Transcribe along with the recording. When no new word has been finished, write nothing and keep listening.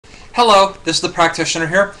Hello, this is the practitioner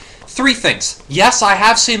here. Three things. Yes, I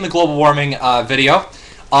have seen the global warming video,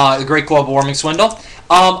 the Great Global Warming Swindle.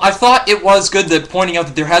 I thought it was good that pointing out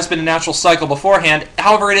that there has been a natural cycle beforehand.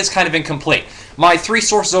 However, it is kind of incomplete. My three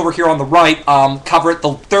sources over here on the right cover it.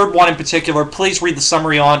 The third one in particular, please read the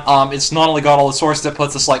summary on. It's not only got all the sources, it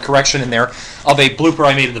puts a slight correction in there of a blooper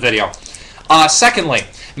I made in the video. Secondly,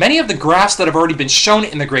 many of the graphs that have already been shown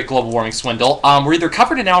in the Great Global Warming Swindle were either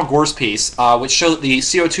covered in Al Gore's piece, which showed that the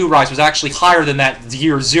CO2 rise was actually higher than that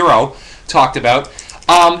year zero talked about,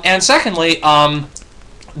 and secondly,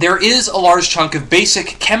 there is a large chunk of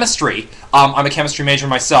basic chemistry, I'm a chemistry major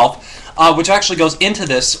myself, which actually goes into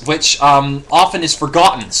this, which often is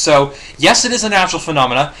forgotten. So, yes, it is a natural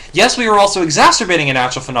phenomena. Yes, we are also exacerbating a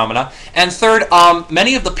natural phenomena. And third,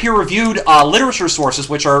 many of the peer-reviewed literature sources,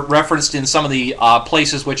 which are referenced in some of the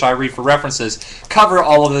places which I read for references, cover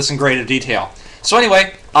all of this in greater detail. So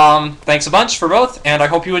anyway, thanks a bunch for both, and I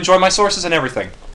hope you enjoy my sources and everything.